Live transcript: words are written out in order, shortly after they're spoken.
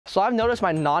So I've noticed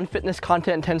my non-fitness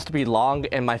content tends to be long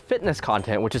and my fitness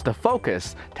content, which is the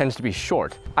focus, tends to be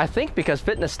short. I think because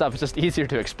fitness stuff is just easier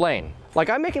to explain. Like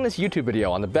I'm making this YouTube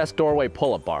video on the best doorway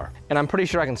pull-up bar, and I'm pretty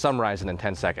sure I can summarize it in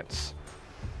 10 seconds.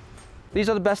 These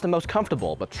are the best and most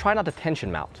comfortable, but try not to tension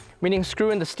mount, meaning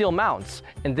screw in the steel mounts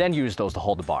and then use those to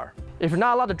hold the bar. If you're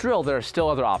not allowed to drill, there are still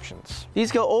other options.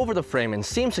 These go over the frame and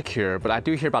seem secure, but I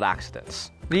do hear about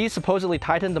accidents. These supposedly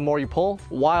tighten the more you pull,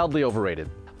 wildly overrated.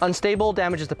 Unstable,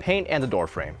 damages the paint and the door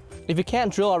frame. If you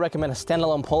can't drill, I recommend a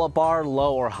standalone pull-up bar,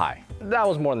 low or high. That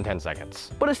was more than 10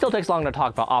 seconds. But it still takes long to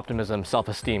talk about optimism,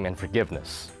 self-esteem, and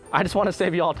forgiveness. I just want to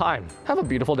save you all time. Have a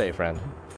beautiful day, friend.